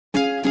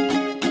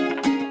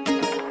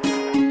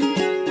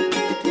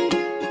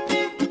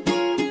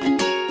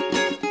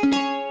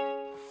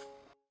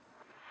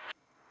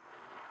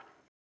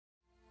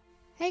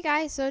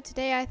Hey guys, so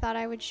today I thought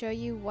I would show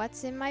you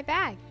what's in my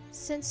bag.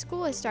 Since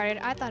school has started,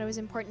 I thought it was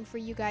important for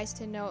you guys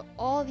to know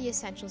all the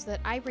essentials that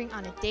I bring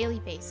on a daily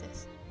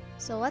basis.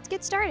 So let's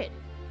get started.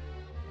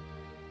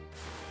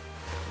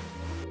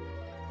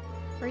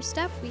 First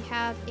up, we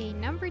have a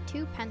number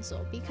 2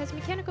 pencil because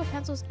mechanical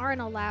pencils aren't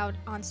allowed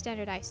on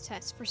standardized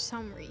tests for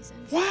some reason.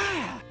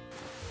 Wow!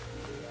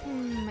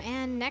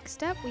 And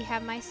next up, we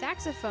have my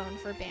saxophone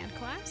for band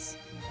class.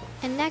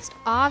 And next,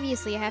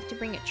 obviously, I have to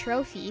bring a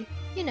trophy,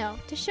 you know,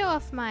 to show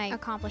off my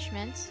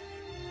accomplishments.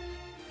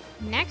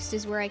 Next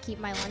is where I keep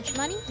my lunch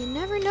money. You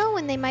never know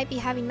when they might be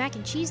having mac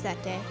and cheese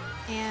that day.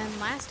 And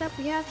last up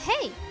we have,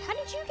 hey, how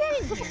did you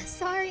get in here?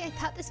 Sorry, I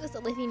thought this was a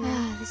living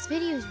room. This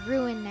video is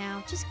ruined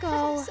now. Just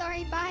go.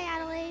 Sorry, bye,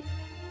 Adelaide.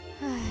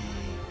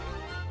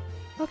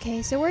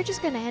 Okay, so we're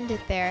just gonna end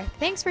it there.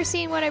 Thanks for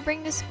seeing what I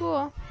bring to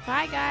school.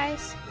 Bye,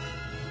 guys.